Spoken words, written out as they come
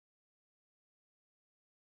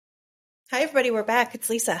Hi, everybody. We're back. It's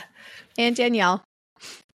Lisa. And Danielle.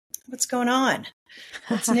 What's going on?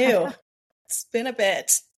 What's new? It's been a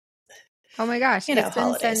bit. Oh my gosh. It's been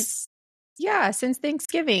holidays. Since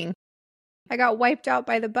Thanksgiving. I got wiped out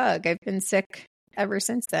by the bug. I've been sick ever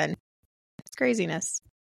since then. It's craziness.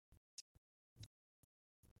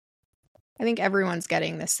 I think everyone's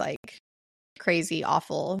getting this like crazy,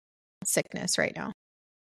 awful sickness right now.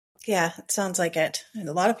 Yeah, it sounds like it. And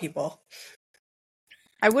a lot of people.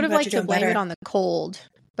 I would have liked to blame it on the cold,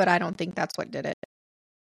 but I don't think that's what did it.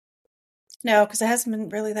 No, because it hasn't been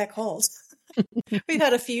really that cold. We've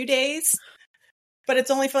had a few days, but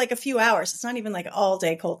it's only for like a few hours. It's not even like all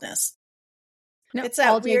day coldness. No, it's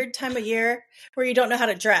that weird time of year where you don't know how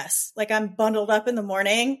to dress. Like I'm bundled up in the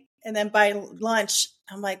morning and then by lunch,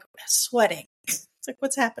 I'm like sweating. It's like,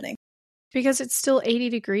 what's happening? Because it's still 80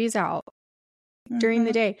 degrees out during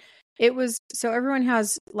the day. It was, so everyone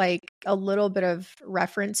has like a little bit of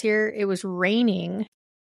reference here. It was raining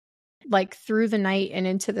like through the night and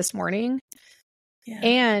into this morning. Yeah.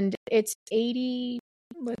 And it's 80,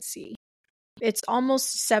 let's see. It's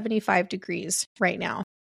almost 75 degrees right now.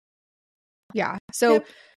 Yeah. So, yep.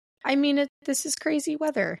 I mean, this is crazy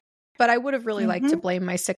weather. But I would have really liked to blame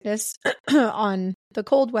my sickness on the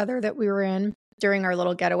cold weather that we were in during our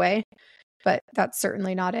little getaway. But that's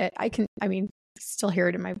certainly not it. Still hear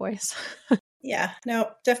it in my voice. Yeah. No,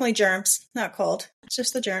 definitely germs. Not cold. It's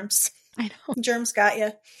just the germs. I know. Germs got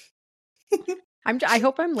you. I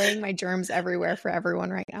hope I'm laying my germs everywhere for everyone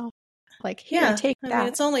right now. Like, here, take that. I mean,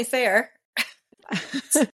 it's only fair.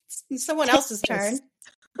 It's someone else's turn.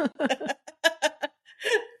 So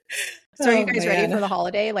are you guys ready for the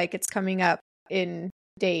holiday? Like, it's coming up in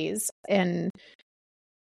days, and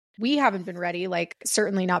we haven't been ready, like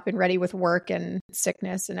certainly not been ready with work and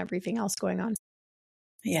sickness and everything else going on.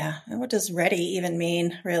 Yeah. And what does ready even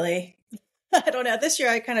mean, really? I don't know. This year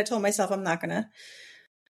I kind of told myself I'm not going to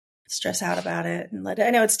stress out about it and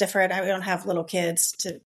I know it's different. We don't have little kids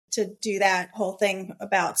to do that whole thing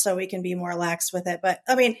about, so we can be more relaxed with it. But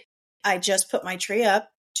I mean, I just put my tree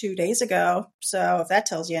up 2 days ago. So if that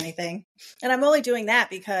tells you anything, and I'm only doing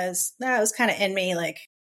that because that was kind of in me. Like,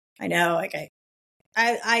 I know, like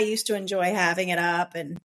I used to enjoy having it up,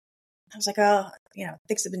 and I was like, oh,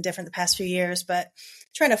 things have been different the past few years, but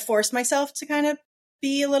trying to force myself to kind of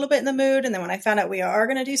be a little bit in the mood. And then when I found out we are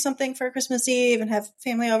going to do something for Christmas Eve and have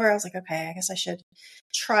family over, I was like, okay, I guess I should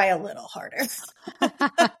try a little harder.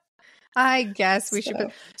 I guess we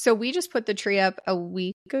should. So we just put the tree up a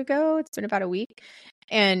week ago. It's been about a week.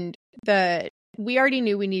 And we already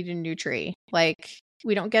knew we needed a new tree. Like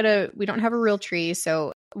we don't have a real tree.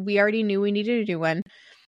 So we already knew we needed a new one.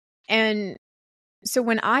 And so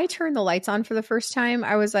when I turned the lights on for the first time,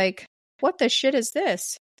 I was like, what the shit is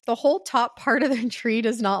this? The whole top part of the tree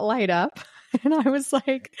does not light up. And I was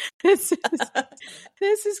like, this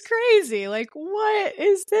is crazy. Like, what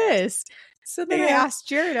is this? So then I asked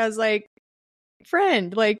Jared, I was like,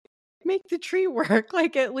 friend, like, make the tree work.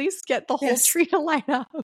 Like, at least get the whole tree to light up.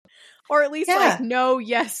 Or at least like, no,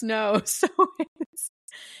 yes, no. So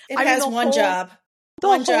it has one job.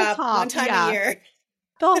 One job, one time a year.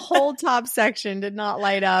 The whole top section did not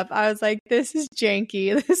light up. I was like, this is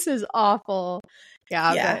janky. This is awful.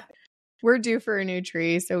 Yeah. But we're due for a new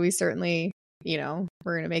tree. So we certainly, we're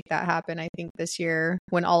going to make that happen. I think this year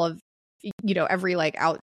when all of, every like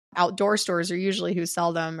outdoor stores are usually who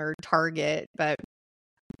sell them, or Target, but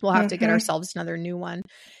we'll have to get ourselves another new one.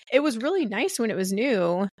 It was really nice when it was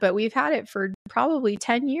new, but we've had it for probably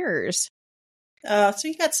 10 years. So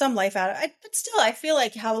you got some life out of it. But still, I feel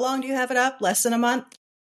like, how long do you have it up? Less than a month?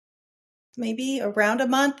 Maybe around a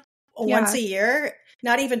month? Once a year?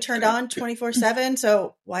 Not even turned on 24/7.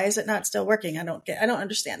 So why is it not still working? I don't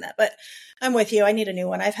understand that, but I'm with you. I need a new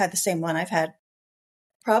one. I've had the same one. I've had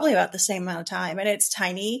probably about the same amount of time, and it's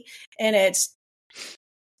tiny and it's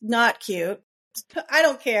not cute. I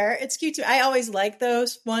don't care. It's cute too. I always like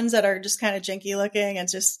those ones that are just kind of janky looking and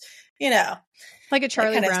just, like a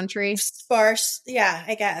Charlie Brown tree. Sparse. Yeah,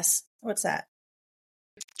 I guess. What's that?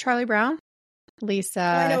 Charlie Brown? Lisa.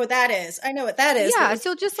 I know what that is. Yeah,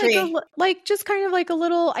 so just just kind of like a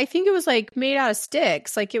little, I think it was like made out of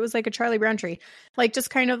sticks. Like it was like a Charlie Brown tree. Like just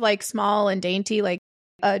kind of like small and dainty, like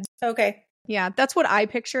okay. Yeah, that's what I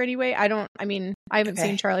picture anyway. I haven't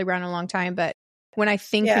seen Charlie Brown in a long time, but when I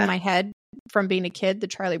think in my head from being a kid, the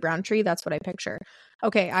Charlie Brown tree, that's what I picture.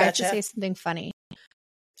 Okay, gotcha. I have to say something funny.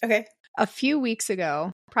 Okay. A few weeks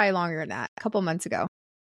ago, probably longer than that, a couple months ago.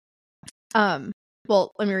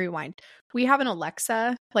 Well, let me rewind. We have an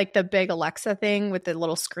Alexa, like the big Alexa thing with the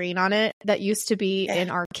little screen on it that used to be in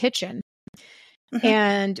our kitchen.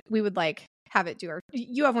 And we would like have it do our,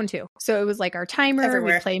 you have one too. So it was like our timer,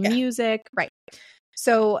 Everywhere. we play Yeah. music. Right.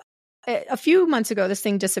 So a few months ago, this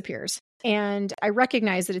thing disappears and I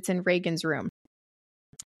recognize that it's in Reagan's room.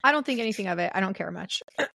 I don't think anything of it. I don't care much.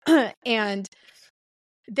 And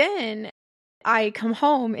then I come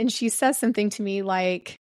home and she says something to me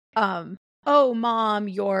like, oh, Mom,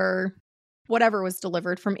 your whatever was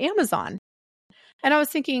delivered from Amazon. And I was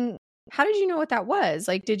thinking, how did you know what that was?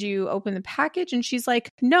 Like, did you open the package? And she's like,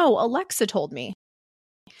 no, Alexa told me.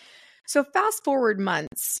 So fast forward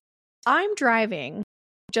months, I'm driving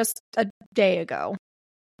just a day ago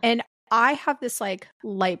and I have this like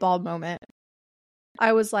light bulb moment.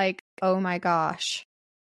 I was like, oh my gosh,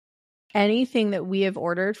 anything that we have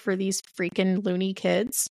ordered for these freaking loony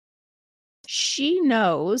kids, she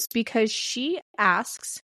knows because she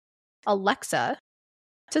asks Alexa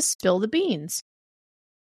to spill the beans.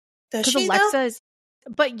 Does she, Alexa's,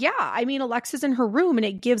 but yeah, I mean, Alexa's in her room and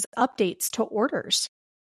it gives updates to orders.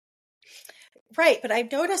 Right. But I've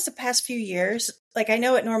noticed the past few years, like I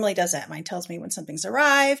know it normally does that. Mine tells me when something's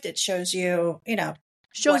arrived. It shows you,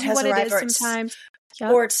 Shows you what it is sometimes.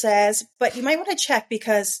 Yep. Or it says, but you might want to check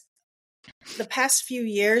because the past few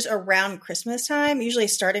years around Christmas time, usually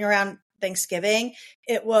starting around Thanksgiving,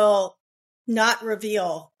 it will not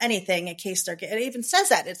reveal anything in case it even says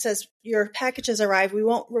that. It says your packages arrived. We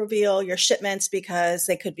won't reveal your shipments because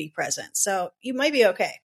they could be present. So you might be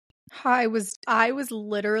okay. I was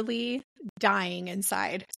literally dying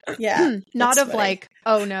inside. Yeah. Not of funny. Like,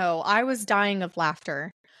 oh no, I was dying of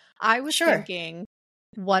laughter. I was thinking,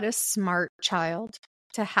 what a smart child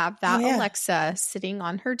to have that Alexa sitting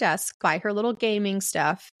on her desk by her little gaming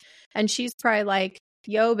stuff. And she's probably like,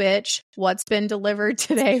 yo, bitch, what's been delivered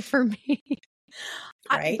today for me?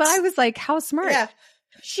 Right. But I was like, how smart. Yeah.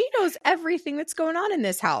 She knows everything that's going on in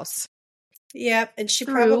this house. Yeah. And she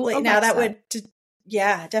probably, Alexa. now that would,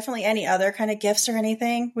 definitely any other kind of gifts or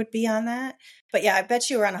anything would be on that. But yeah, I bet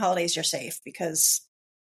you around the holidays you're safe because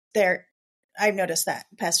I've noticed that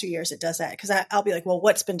the past few years it does that because I'll be like, well,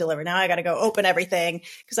 what's been delivered? Now I got to go open everything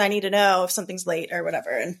because I need to know if something's late or whatever.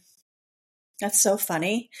 And that's so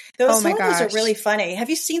funny. Those are really funny. Have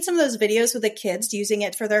you seen some of those videos with the kids using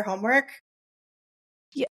it for their homework?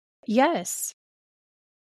 Yes.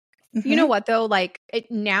 Mm-hmm. You know what though? Like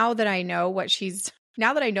now that I know what she's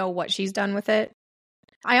done with it,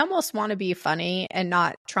 I almost want to be funny and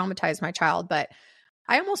not traumatize my child, but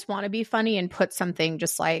I almost want to be funny and put something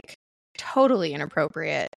just like totally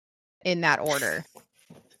inappropriate in that order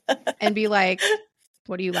and be like,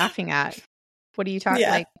 what are you laughing at? What are you talking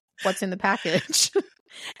like? What's in the package?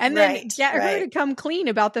 And then get her to come clean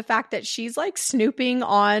about the fact that she's like snooping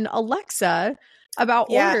on Alexa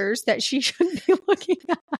about orders that she shouldn't be looking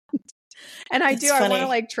at. And I want to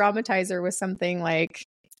like traumatize her with something like,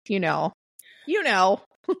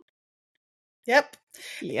 Yep.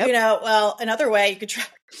 Well, another way you could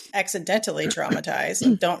accidentally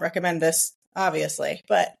traumatize. Don't recommend this, obviously,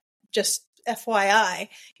 but just FYI,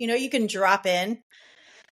 you can drop in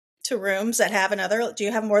to rooms that have do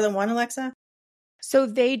you have more than one Alexa? So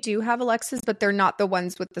they do have Alexas, but they're not the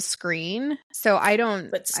ones with the screen. So I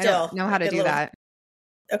don't know how to do that.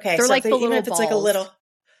 Okay. They're like the little even if it's balls. like a little.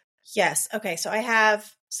 Yes. Okay. So I have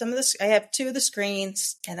I have two of the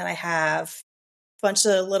screens and then I have bunch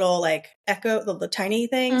of little like echo the tiny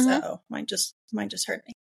things. Mm-hmm. Oh, mine just hurt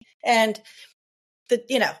me. And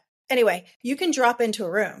anyway, you can drop into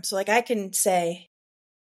a room. So like I can say,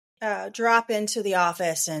 drop into the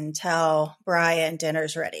office and tell Brian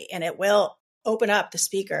dinner's ready, and it will open up the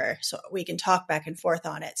speaker so we can talk back and forth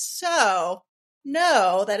on it. So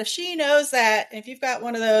know that if she knows that, if you've got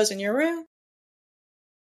one of those in your room,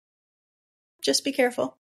 just be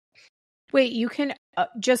careful. Wait, you can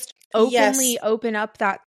just openly open up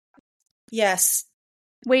that? Yes.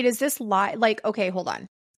 Wait, is this live? Like, okay, hold on.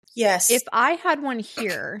 Yes. If I had one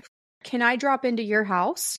here, can I drop into your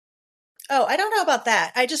house? Oh, I don't know about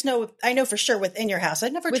that. I know for sure within your house.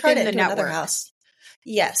 I've never tried it in another house.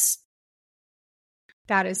 Yes.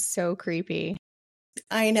 That is so creepy.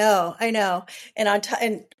 I know.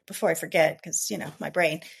 And before I forget, because, my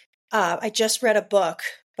brain, I just read a book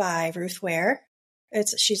by Ruth Ware.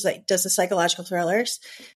 She's like, does the psychological thrillers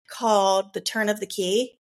called The Turn of the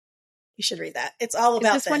Key. You should read that. It's all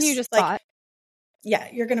about this. One you just bought? Yeah.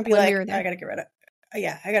 You're going to be like, I got to get rid of,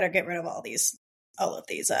 I got to get rid of all of these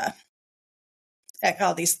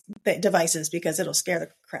devices because it'll scare the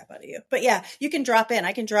crap out of you. But yeah, you can drop in.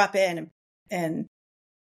 I can drop in and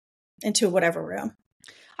into whatever room.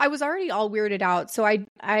 I was already all weirded out. So I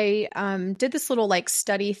did this little like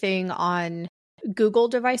study thing on Google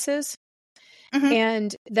devices. Mm-hmm.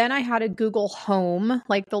 And then I had a Google Home,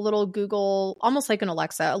 like the little Google, almost like an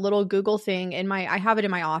Alexa, a little Google thing I have it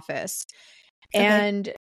in my office. Okay.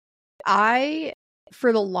 And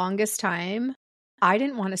for the longest time, I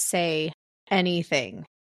didn't want to say anything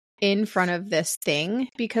in front of this thing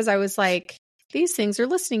because I was like, these things are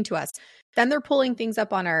listening to us. Then they're pulling things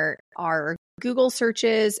up on our Google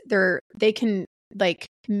searches. They can like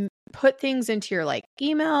put things into your like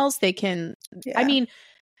emails. They can, I mean,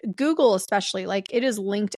 Google especially, like it is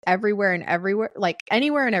linked everywhere and everywhere, like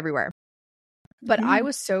anywhere and everywhere. But I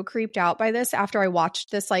was so creeped out by this after I watched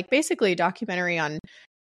this, like basically a documentary on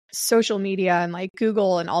social media and like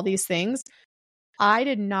Google and all these things. I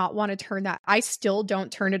did not want to turn that. I still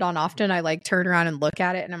don't turn it on often. I like turn around and look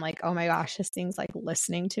at it and I'm like, oh my gosh, this thing's like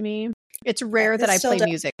listening to me. It's rare that I play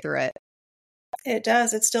music through it. It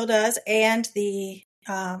does. It still does. And the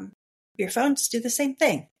your phones do the same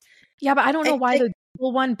thing. Yeah, but I don't know why the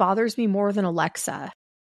Google one bothers me more than Alexa.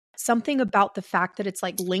 Something about the fact that it's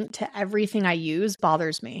like linked to everything I use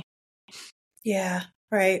bothers me. Yeah,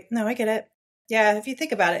 right. No, I get it. Yeah, if you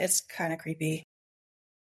think about it, it's kind of creepy.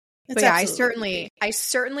 But yeah, I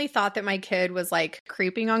certainly thought that my kid was like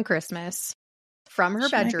creeping on Christmas from her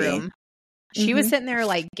bedroom. She was sitting there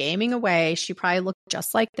like gaming away. She probably looked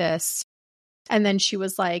just like this. And then she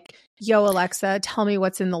was like, yo, Alexa, tell me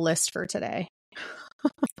what's in the list for today.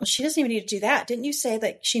 Well, she doesn't even need to do that. Didn't you say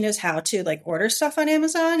that she knows how to like order stuff on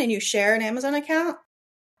Amazon and you share an Amazon account?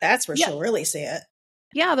 That's where she'll really see it.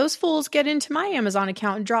 Yeah, those fools get into my Amazon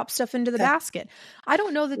account and drop stuff into the basket. I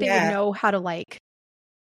don't know that they would know how to like,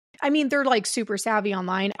 I mean, they're like super savvy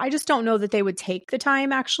online. I just don't know that they would take the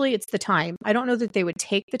time. Actually, it's the time. I don't know that they would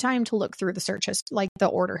take the time to look through the search like the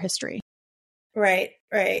order history. Right.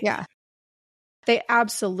 Yeah. They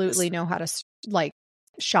absolutely know how to like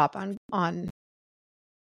shop on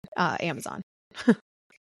Amazon.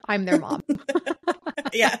 I'm their mom.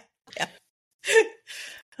 Yeah.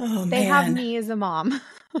 Oh, they have me as a mom.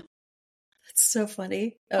 That's so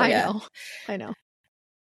funny. Oh, I know.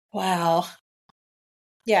 Wow.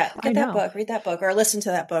 Yeah. Get that book, read that book, or listen to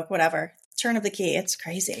that book, whatever. Turn of the Key. It's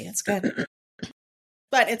crazy. It's good.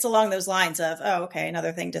 But it's along those lines of, oh, okay,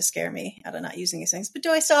 another thing to scare me out of not using these things. But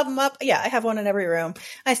do I still have them up? Yeah, I have one in every room.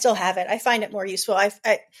 I still have it. I find it more useful.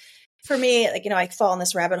 For me, like, I fall in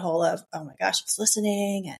this rabbit hole of, oh my gosh, it's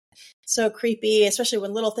listening and it's so creepy, especially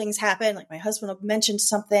when little things happen. Like my husband will mention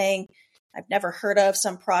something I've never heard of,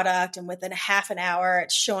 some product, and within a half an hour,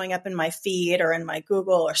 it's showing up in my feed or in my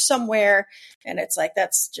Google or somewhere. And it's like,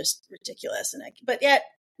 that's just ridiculous. But yet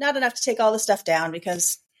not enough to take all the stuff down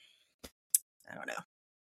because I don't know.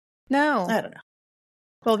 No. I don't know.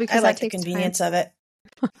 Well, because I like the convenience of it.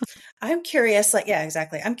 I'm curious,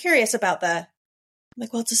 exactly. I'm curious about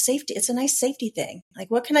well, it's a nice safety thing. Like,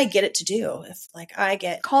 what can I get it to do if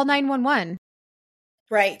call 911.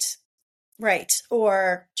 Right.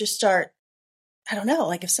 Or just start, I don't know,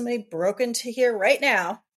 like if somebody broke into here right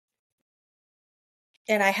now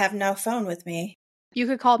and I have no phone with me. You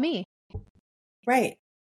could call me. Right.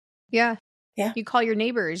 Yeah. Yeah. You call your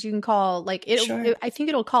neighbors. You can call I think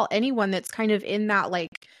it'll call anyone that's kind of in that like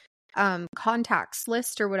contacts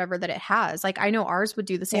list or whatever that it has. Like I know ours would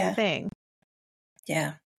do the same thing.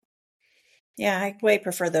 Yeah. Yeah. I way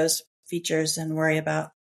prefer those features and worry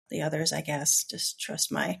about the others, I guess. Just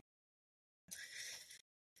trust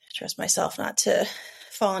myself not to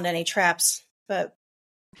fall into any traps. But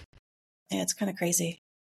yeah, it's kind of crazy.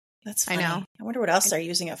 That's funny. I know. I wonder what else they're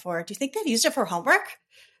using it for. Do you think they've used it for homework?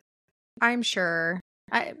 I'm sure.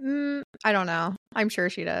 I don't know. I'm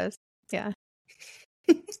sure she does. Yeah.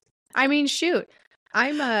 I mean, shoot.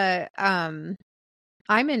 I'm an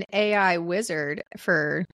AI wizard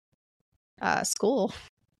for school.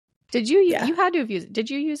 Did you you had to have used it.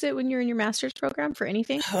 Did you use it when you were in your master's program for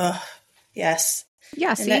anything? Yes.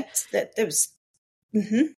 Yeah, see? That it was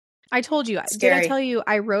I told you. Scary. Did I tell you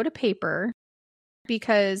I wrote a paper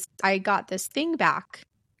because I got this thing back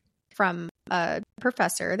from a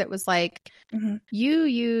professor that was like, you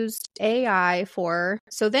used AI for,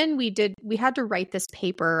 so then we had to write this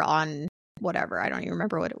paper on whatever. I don't even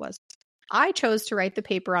remember what it was. I chose to write the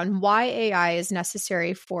paper on why AI is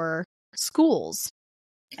necessary for schools.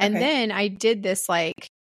 And then I did this, like,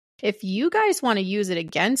 if you guys want to use it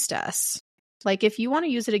against us, like if you want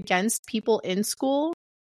to use it against people in school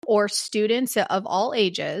or students of all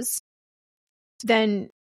ages, then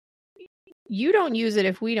you don't use it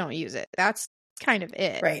if we don't use it. That's kind of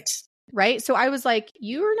it. Right. So I was like,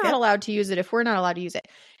 you're not allowed to use it if we're not allowed to use it.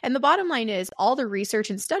 And the bottom line is all the research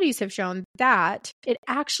and studies have shown that it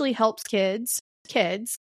actually helps kids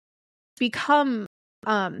become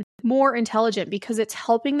more intelligent because it's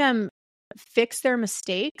helping them fix their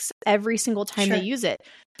mistakes every single time they use it.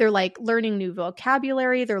 They're like learning new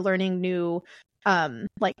vocabulary. They're learning new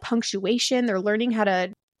like punctuation. They're learning how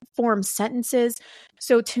to form sentences.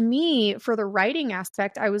 So to me, for the writing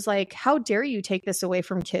aspect, I was like, how dare you take this away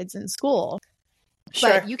from kids in school?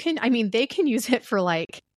 But you can, I mean, they can use it for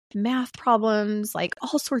like math problems, like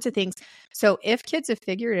all sorts of things. So if kids have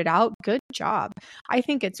figured it out, good job. I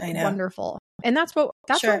think it's wonderful. And that's what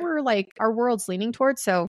we're like, our world's leaning towards.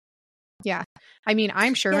 So yeah, I mean,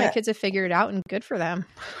 I'm sure my kids have figured it out, and good for them.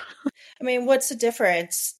 I mean, what's the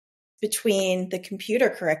difference between the computer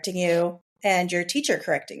correcting you and your teacher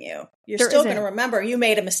correcting you? You're still going to remember you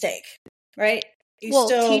made a mistake, right?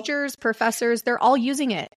 Teachers, professors, they're all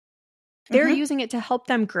using it. They're using it to help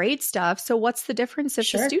them grade stuff. So what's the difference if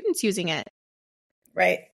the student's using it?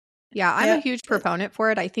 Right. Yeah, I'm a huge proponent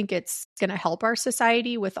for it. I think it's going to help our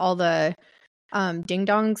society with all the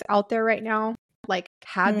ding-dongs out there right now. Like,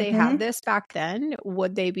 had they had this back then,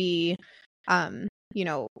 would they be,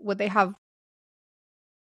 would they have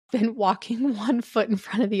been walking one foot in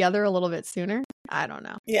front of the other a little bit sooner? I don't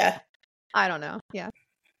know. Yeah. I don't know. Yeah.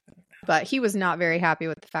 But he was not very happy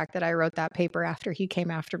with the fact that I wrote that paper after he came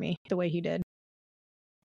after me the way he did.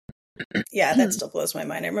 Yeah, that still blows my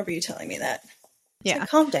mind. I remember you telling me that. Yeah. Like,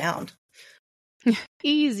 calm down.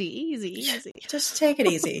 Easy. Just take it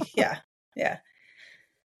easy. Yeah. Yeah.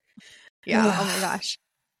 Oh my gosh.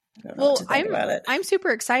 I don't know what to think about it. I'm super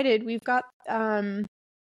excited. We've got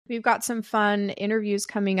some fun interviews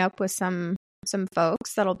coming up with some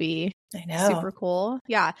folks that'll be super cool.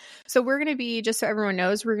 Yeah. So we're going to be, just so everyone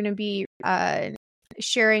knows, we're going to be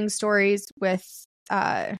sharing stories with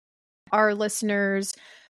our listeners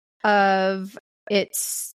of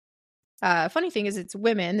it's funny thing is it's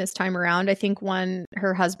women this time around. I think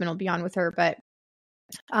her husband will be on with her, but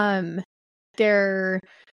they're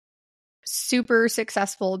super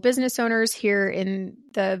successful business owners here in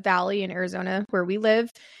the Valley in Arizona where we live.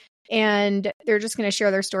 And they're just going to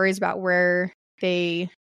share their stories about where they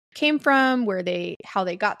came from, how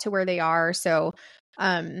they got to where they are. So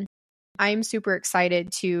I'm super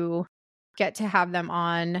excited to get to have them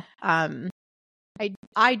on.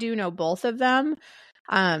 I do know both of them.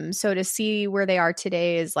 So to see where they are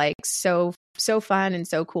today is like so fun and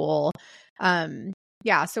so cool.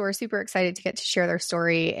 Yeah, so we're super excited to get to share their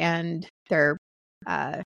story and their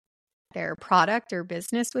product or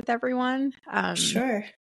business with everyone. Sure.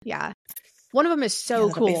 Yeah. One of them is so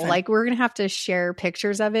cool. Like, we're going to have to share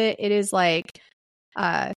pictures of it. It is like,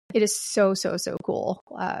 it is so cool,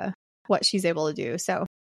 what she's able to do. So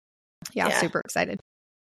yeah, super excited.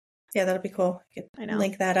 Yeah, that'll be cool. I know.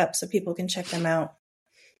 Link that up so people can check them out.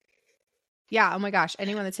 Yeah. Oh my gosh.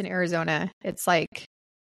 Anyone that's in Arizona, it's like,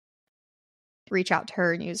 reach out to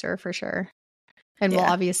her and use her for sure. And we'll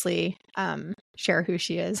obviously share who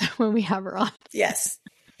she is when we have her on. Yes.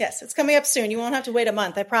 It's coming up soon. You won't have to wait a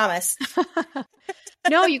month. I promise.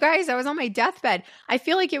 No, you guys, I was on my deathbed. I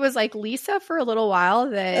feel like it was like Lisa for a little while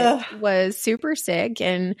that was super sick.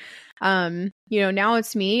 And, now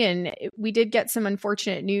it's me. And we did get some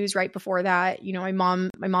unfortunate news right before that. My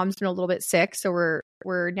mom's been a little bit sick. So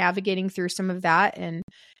we're navigating through some of that. And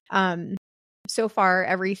so far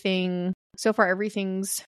everything's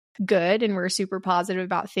good and we're super positive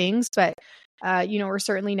about things. But, we're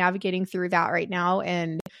certainly navigating through that right now.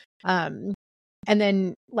 And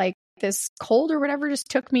then like this cold or whatever just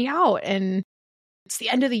took me out, and it's the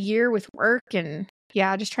end of the year with work and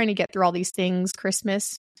just trying to get through all these things.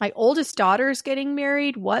 Christmas. My oldest daughter's getting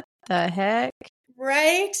married. What the heck?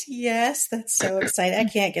 Right? Yes. That's so exciting. I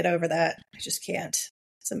can't get over that. I just can't.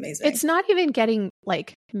 It's amazing. It's not even getting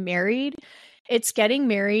like married. It's getting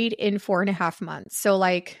married in 4.5 months. So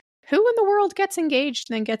like, who in the world gets engaged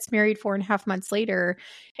and then gets married 4.5 months later?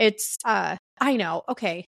 It's, I know.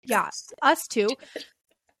 Okay. Yeah. Us too.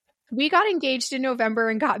 We got engaged in November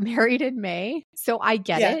and got married in May. So I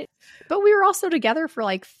get it. But we were also together for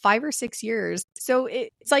like 5 or 6 years. So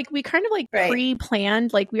it's like we kind of like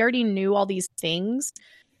pre-planned, like we already knew all these things.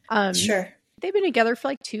 Sure. They've been together for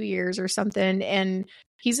like 2 years or something. And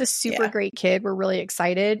he's a super great kid. We're really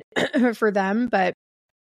excited for them. But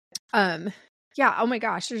oh my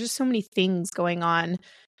gosh, there's just so many things going on.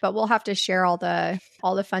 But we'll have to share all the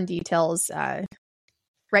fun details.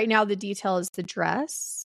 Right now the detail is the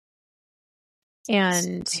dress.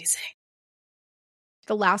 And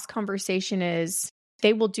the last conversation is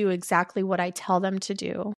they will do exactly what I tell them to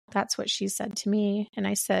do. That's what she said to me. And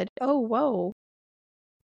I said, oh, whoa,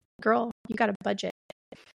 girl, you got a budget.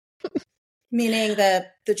 Meaning the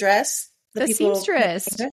dress? The seamstress.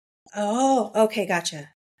 Oh, okay. Gotcha.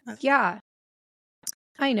 Yeah.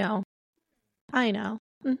 I know.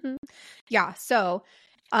 Mm-hmm. Yeah. So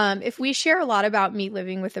If we share a lot about me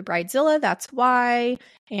living with a bridezilla, that's why.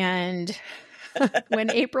 And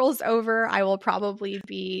when April's over, I will probably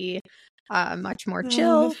be much more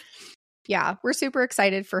chill. Yeah, we're super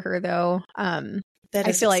excited for her, though. That I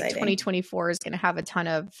is feel like exciting. 2024 is going to have a ton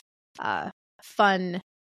of fun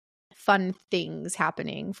things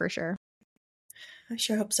happening for sure. I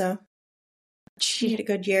sure hope so. You need a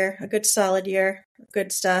good year, a good solid year,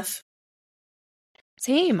 good stuff.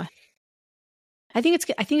 Same. I think it's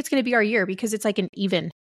going to be our year because it's like an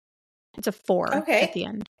even. It's a 4 at the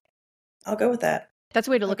end. I'll go with that. That's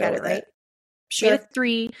the way to look at it, right? Sure. We had a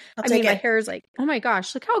 3. My hair is like, oh my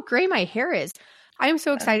gosh, look how gray my hair is. I am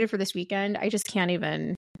so excited for this weekend. I just can't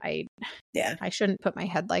even. I shouldn't put my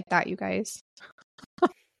head like that, you guys.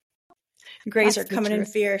 Grays are coming in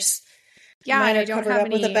fierce. Yeah, mine and are I don't covered have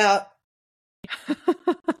up with about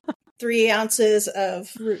 3 ounces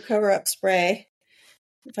of root cover-up spray.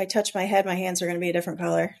 If I touch my head, my hands are going to be a different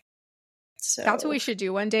color. So that's what we should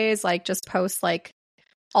do one day, is like just post like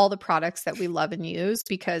all the products that we love and use,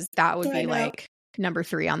 because that would be like number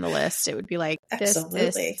 3 on the list. It would be like this,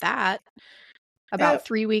 that. About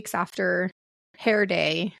 3 weeks after hair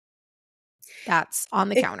day, that's on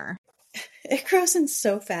the counter. It grows in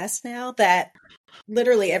so fast now that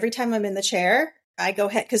literally every time I'm in the chair, I go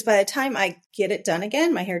ahead, because by the time I get it done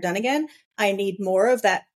again, my hair done again, I need more of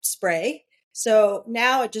that spray. So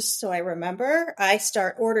now, just so I remember, I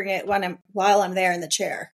start ordering it while I'm there in the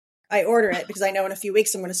chair. I order it because I know in a few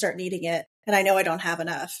weeks I'm going to start needing it, and I know I don't have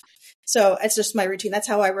enough. So it's just my routine. That's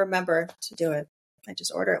how I remember to do it. I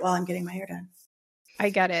just order it while I'm getting my hair done. I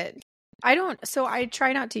get it. I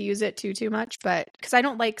try not to use it too much, but because I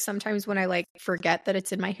don't like sometimes when I like forget that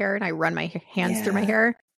it's in my hair and I run my hands through my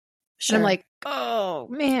hair. Sure. And I'm like, oh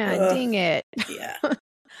man, dang it. Yeah,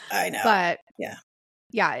 I know. But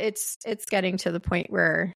yeah, it's getting to the point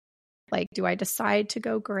where, like, do I decide to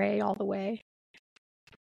go gray all the way?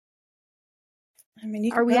 I mean,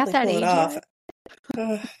 you can probably at that pull age it off.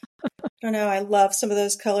 I don't know. I love some of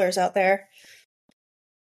those colors out there.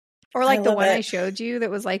 Or like the one I showed you that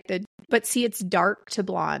was like but see, it's dark to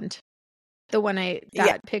blonde. The one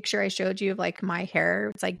that picture I showed you of like my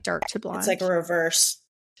hair, it's like dark to blonde. It's like a reverse.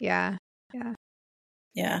 Yeah. Maybe.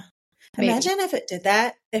 Imagine if it did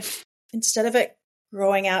that, if instead of it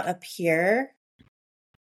growing out up here,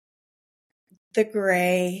 the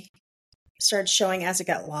gray started showing as it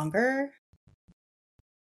got longer.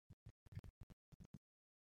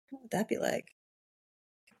 What would that be like?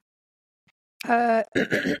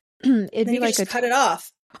 It'd be like cut it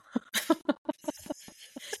off.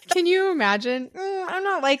 Can you imagine? I'm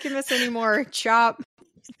not liking this anymore. Chop.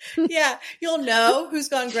 Yeah, you'll know who's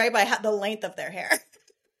gone gray by the length of their hair.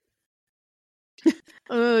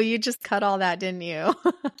 Oh, you just cut all that, didn't you?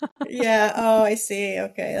 Yeah. Oh, I see.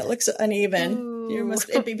 Okay, it looks uneven. Ooh. You must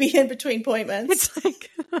be in between appointments. It's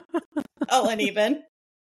like all uneven.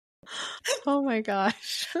 Oh my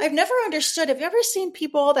gosh. I've never understood. Have you ever seen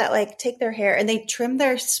people that like take their hair and they trim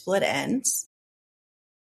their split ends?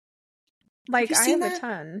 Like I have a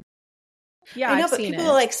ton. Yeah, I know, but people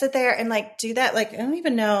like sit there and like do that. Like, I don't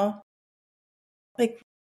even know. Like,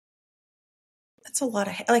 that's a lot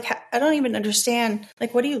of like. I don't even understand.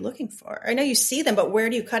 Like, what are you looking for? I know you see them, but where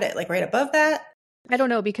do you cut it? Like right above that? I don't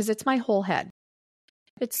know, because it's my whole head.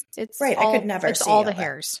 It's right. I could never. It's see all the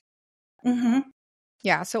hairs. Mm-hmm.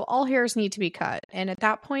 Yeah, so all hairs need to be cut. And at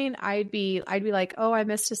that point, I'd be like, oh, I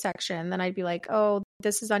missed a section. Then I'd be like, oh,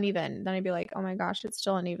 this is uneven. Then I'd be like, oh my gosh, it's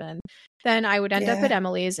still uneven. Then I would end up at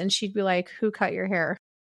Emily's and she'd be like, who cut your hair?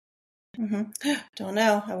 Mm-hmm. Don't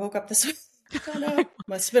know. I woke up this week. Don't know.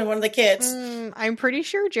 Must have been one of the kids. I'm pretty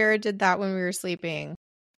sure Jared did that when we were sleeping.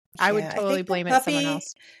 I would totally blame it someone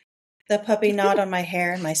else. The puppy gnawed on my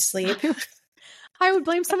hair in my sleep. I would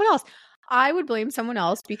blame someone else. I would blame someone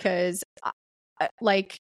else because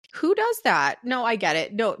like, who does that? No, I get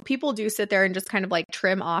it. No, people do sit there and just kind of like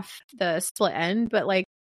trim off the split end, but like,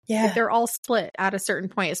 they're all split at a certain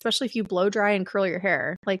point, especially if you blow dry and curl your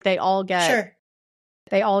hair. Like they all get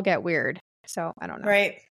weird. So I don't know.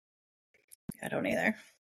 Right. I don't either.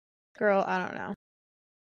 Girl, I don't know.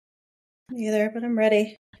 Neither, but I'm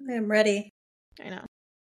ready. I am ready. I know.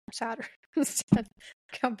 I'm sad.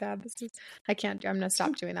 How bad this is. I'm going to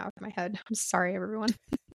stop doing that with my head. I'm sorry, everyone.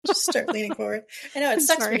 Just start leaning forward. I know it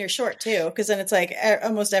sucks when you're short too, because then it's like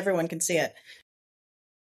almost everyone can see it.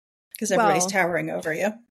 Because everybody's towering over you.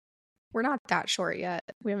 We're not that short yet.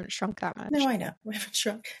 We haven't shrunk that much. No, I know. We haven't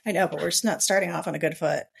shrunk. I know, but we're not starting off on a good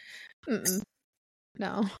foot.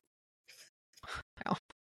 No.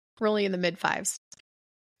 We're only in the mid-5s.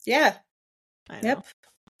 Yeah. I know. Yep.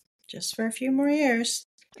 Just for a few more years.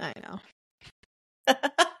 I know.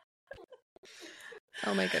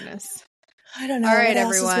 Oh my goodness. I don't know. All right, what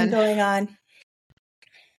else everyone. has been going on?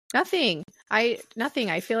 Nothing.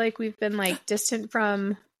 I feel like we've been like distant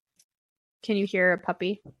from. Can you hear a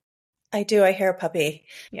puppy? I do. I hear a puppy.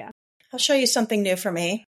 Yeah. I'll show you something new for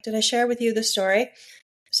me. Did I share with you the story?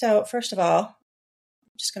 So first of all,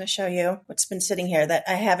 I'm just going to show you what's been sitting here that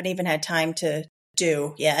I haven't even had time to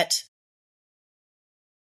do yet.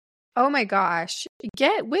 Oh my gosh.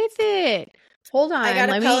 Get with it. Hold on. I got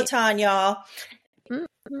a Peloton, y'all.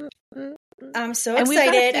 I'm so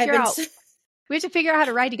excited. We have to figure out how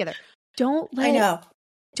to ride together. I know.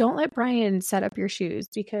 Don't let Brian set up your shoes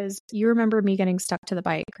because you remember me getting stuck to the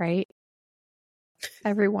bike, right?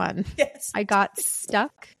 Everyone. Yes. I got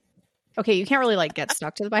stuck. Okay, you can't really like get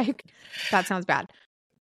stuck to the bike. That sounds bad.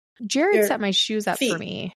 Jared set my shoes up for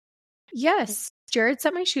me. Yes, Jared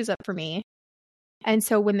set my shoes up for me. And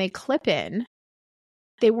so when they clip in,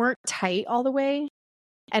 they weren't tight all the way.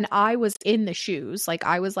 And I was in the shoes. Like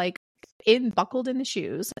I was like buckled in the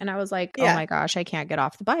shoes. And I was like, oh my gosh, I can't get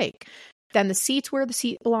off the bike. Then the seat's where the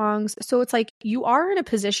seat belongs. So it's like you are in a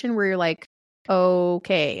position where you're like,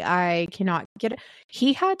 okay, I cannot get it.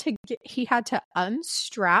 He had to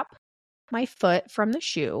unstrap my foot from the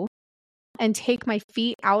shoe and take my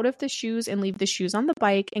feet out of the shoes and leave the shoes on the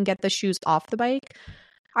bike and get the shoes off the bike.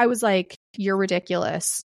 I was like, you're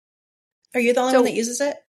ridiculous. Are you the only one that uses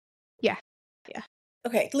it? Yeah.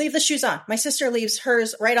 Okay, leave the shoes on. My sister leaves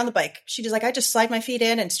hers right on the bike. She just like, I just slide my feet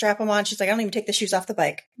in and strap them on. She's like, I don't even take the shoes off the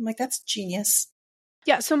bike. I'm like, that's genius.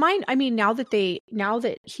 Yeah, so mine, I mean, now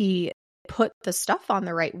that he put the stuff on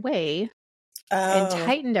the right way and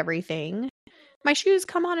tightened everything, my shoes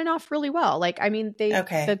come on and off really well. Like, I mean,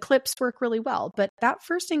 the clips work really well. But that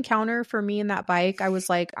first encounter for me in that bike, I was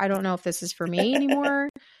like, I don't know if this is for me anymore.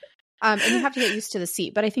 And you have to get used to the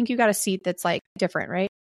seat. But I think you got a seat that's like different, right?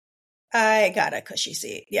 I got a cushy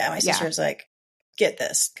seat. Yeah, my sister's like, get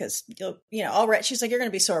this because all right. She's like, you're going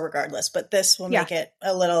to be sore regardless, but this will make it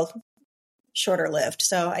a little shorter lived.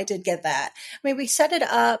 So I did get that. I mean, we set it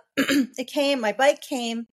up. My bike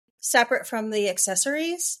came separate from the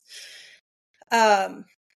accessories. And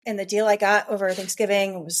the deal I got over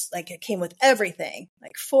Thanksgiving was like, it came with everything,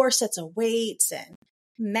 like 4 sets of weights and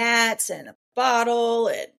mats and a bottle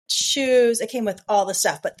and shoes. It came with all the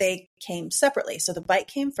stuff, but they came separately. So the bike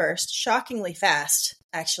came first, shockingly fast,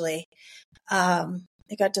 actually.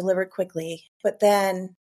 It got delivered quickly, but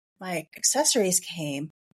then my accessories came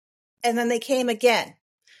and then they came again.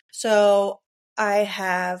 So I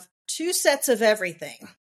have 2 sets of everything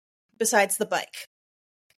besides the bike.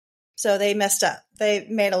 So they messed up. They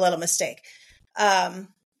made a little mistake. I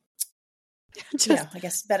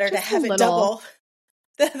guess better to have it double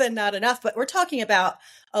than not enough, but we're talking about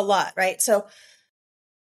a lot, right? So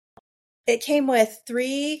it came with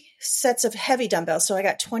 3 sets of heavy dumbbells. So I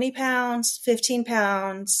got 20 pounds, 15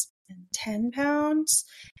 pounds, and 10 pounds,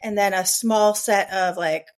 and then a small set of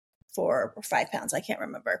like 4 or 5 pounds. I can't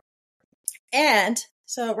remember. And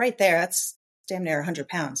so right there, that's damn near 100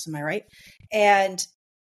 pounds. Am I right? And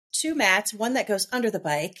 2 mats, one that goes under the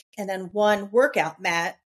bike, and then 1 workout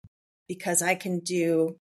mat because I can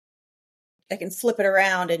flip it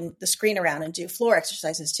around and the screen around and do floor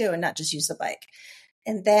exercises too and not just use the bike.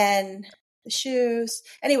 And then the shoes.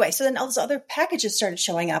 Anyway, so then all those other packages started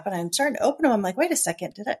showing up and I'm starting to open them. I'm like, wait a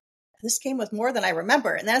second, this came with more than I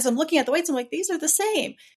remember. And then as I'm looking at the weights, I'm like, these are the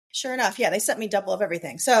same. Sure enough, they sent me double of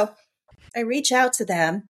everything. So I reach out to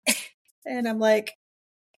them and I'm like,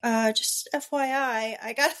 just FYI,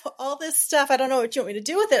 I got all this stuff. I don't know what you want me to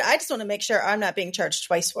do with it. I just want to make sure I'm not being charged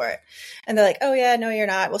twice for it. And they're like, oh yeah, no, you're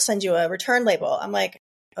not. We'll send you a return label. I'm like,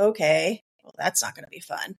 okay, well, that's not going to be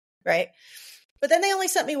fun. Right. But then they only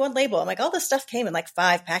sent me 1 label. I'm like, all this stuff came in like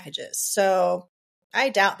 5 packages. So I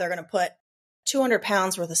doubt they're going to put 200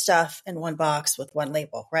 pounds worth of stuff in 1 box with 1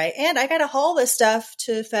 label. Right. And I got to haul this stuff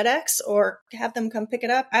to FedEx or have them come pick it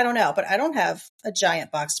up. I don't know, but I don't have a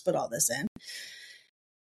giant box to put all this in.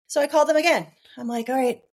 So I called them again. I'm like, all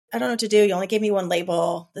right, I don't know what to do. You only gave me 1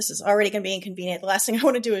 label. This is already going to be inconvenient. The last thing I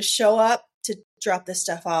want to do is show up to drop this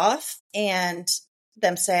stuff off and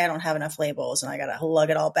them say I don't have enough labels and I got to lug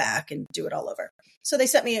it all back and do it all over. So they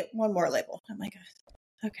sent me 1 more label. I'm like,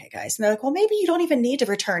 okay, guys. And they're like, well, maybe you don't even need to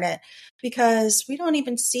return it because we don't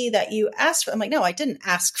even see that you asked for it. I'm like, no, I didn't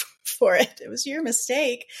ask for it. It was your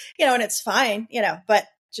mistake, and it's fine, but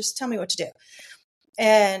just tell me what to do.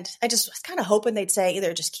 And I just was kind of hoping they'd say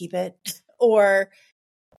either just keep it or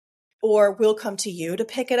we'll come to you to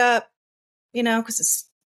pick it up, because it's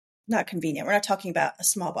not convenient. We're not talking about a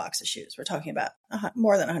small box of shoes. We're talking about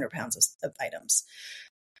more than 100 pounds of items.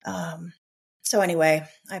 So anyway,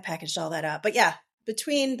 I packaged all that up. But yeah,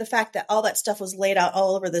 between the fact that all that stuff was laid out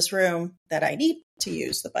all over this room that I need to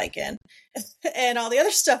use the bike in and all the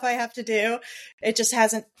other stuff I have to do,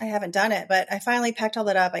 I haven't done it, but I finally packed all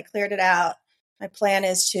that up. I cleared it out. My plan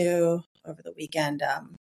is to, over the weekend,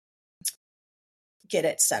 get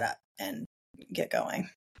it set up and get going.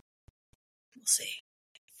 We'll see.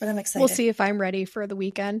 But I'm excited. We'll see if I'm ready for the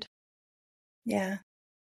weekend. Yeah.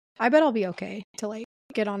 I bet I'll be okay to like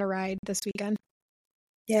get on a ride this weekend.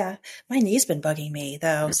 Yeah. My knee's been bugging me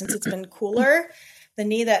though, since it's been cooler. The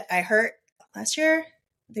knee that I hurt last year,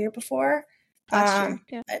 the year before. Last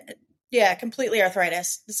year, yeah, completely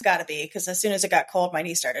arthritis. It's got to be, because as soon as it got cold, my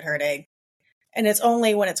knee started hurting. And it's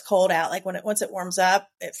only when it's cold out, like once it warms up,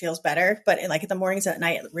 it feels better. But in the mornings and at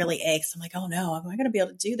night, it really aches. I'm like, oh no, am I going to be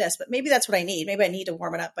able to do this? But maybe that's what I need. Maybe I need to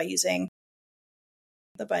warm it up by using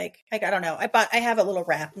the bike. I don't know. I have a little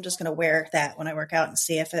wrap. I'm just going to wear that when I work out and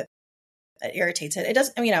see if it irritates it. It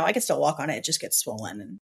doesn't, I can still walk on it. It just gets swollen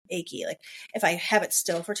and achy. Like if I have it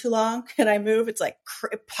still for too long and I move, it's like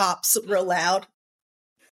it pops real loud.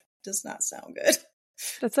 Does not sound good.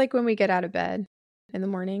 That's like when we get out of bed in the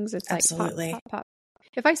mornings. It's absolutely like pop, pop, pop.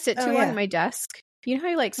 If I sit too long at my desk, you know how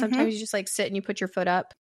you sometimes you just sit and you put your foot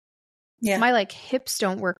up? Yeah. My hips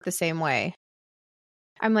don't work the same way.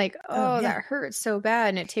 I'm like, that hurts so bad.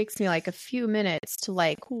 And it takes me a few minutes to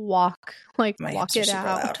walk it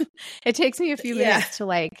out. It takes me a few minutes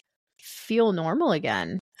to feel normal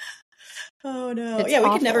again. Oh no. It's awful.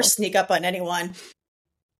 We could never sneak up on anyone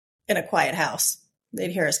in a quiet house.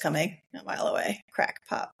 They'd hear us coming a mile away. Crack,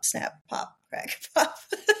 pop, snap, pop, crack, pop.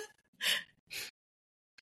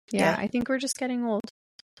 Yeah, I think we're just getting old.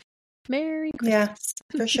 Merry Christmas.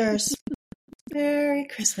 Yeah, for sure. Merry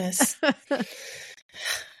Christmas.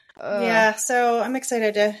 Yeah, so I'm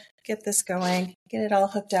excited to get this going, get it all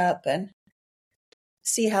hooked up and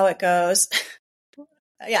see how it goes.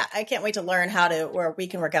 Yeah, I can't wait to learn where we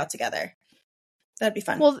can work out together. That'd be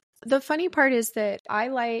fun. Well, the funny part is that I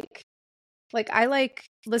like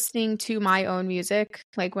listening to my own music,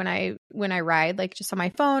 when I ride, just on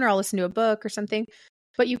my phone, or I'll listen to a book or something.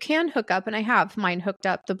 But you can hook up, and I have mine hooked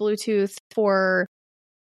up, the Bluetooth for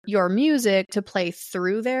your music to play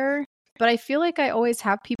through there. But I feel like I always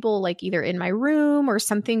have people either in my room or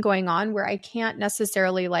something going on where I can't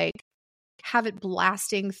necessarily have it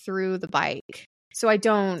blasting through the bike. So I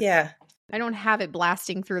don't have it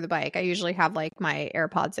blasting through the bike. I usually have my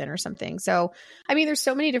AirPods in or something. So, there's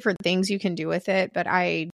so many different things you can do with it, but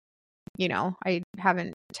I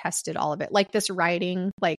haven't tested all of it. This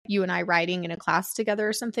riding, you and I riding in a class together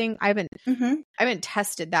or something. I haven't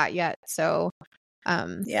tested that yet. So,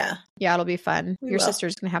 yeah, it'll be fun. Your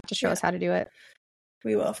sister's going to have to show us how to do it.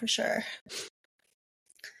 We will for sure.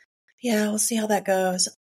 Yeah, we'll see how that goes.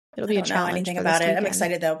 It'll be a challenge. I don't know anything about it. I'm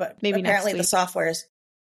excited though, but maybe apparently the software is.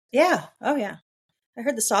 Yeah. Oh yeah. I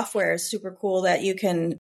heard the software is super cool that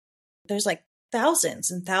there's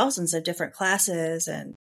thousands and thousands of different classes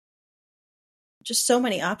and just so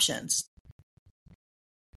many options.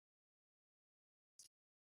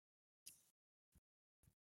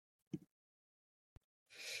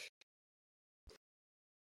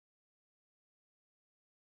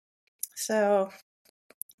 So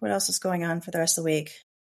what else is going on for the rest of the week?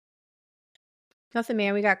 Nothing,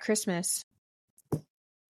 man. We got Christmas.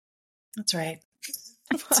 That's right.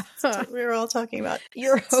 That's what we were all talking about.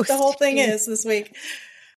 Your host. The whole thing is this week.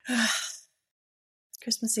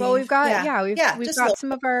 Christmas Eve. Well, we've got we've got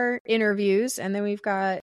some of our interviews, and then we've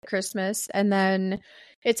got Christmas, and then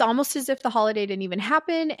it's almost as if the holiday didn't even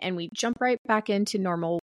happen, and we jump right back into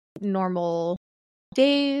normal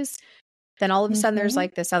days. Then all of a sudden there's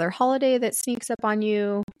this other holiday that sneaks up on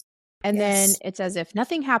you, and then it's as if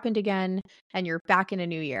nothing happened again, and you're back in a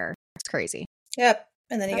new year. It's crazy. Yep.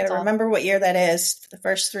 And then you got to remember what year that is. The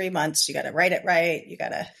first 3 months, you got to write it right. You got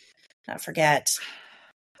to not forget.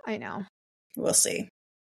 I know. We'll see.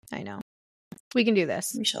 I know. We can do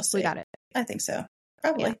this. We shall see. We got it. I think so.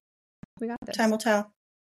 Probably. Yeah. We got this. Time will tell.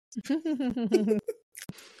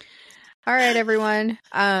 All right, everyone.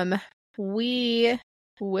 We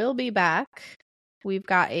will be back. We've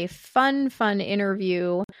got a fun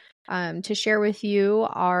interview to share with you.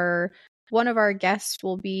 One of our guests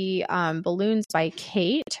will be Balloons by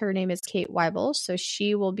Cait. Her name is Cait Weibel. So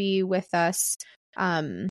she will be with us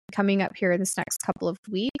coming up here in this next couple of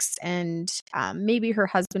weeks. And maybe her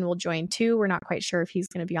husband will join too. We're not quite sure if he's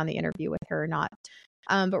going to be on the interview with her or not.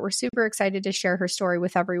 But we're super excited to share her story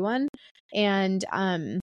with everyone. And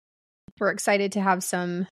we're excited to have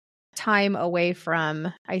some time away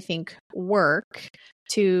from, I think, work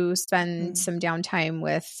to spend some downtime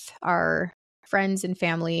with our friends and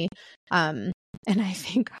family. And I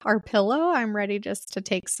think our pillow, I'm ready just to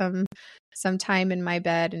take some some time in my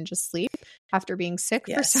bed and just sleep after being sick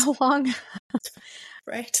for Yes. so long.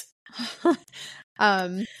 Right.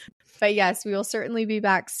 But yes, we will certainly be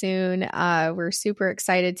back soon. We're super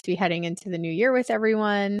excited to be heading into the new year with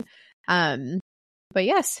everyone. But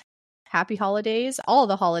yes, happy holidays, all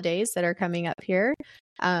the holidays that are coming up here.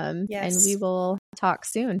 And we will talk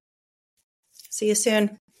soon. See you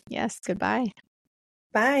soon. Yes, goodbye.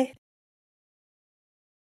 Bye.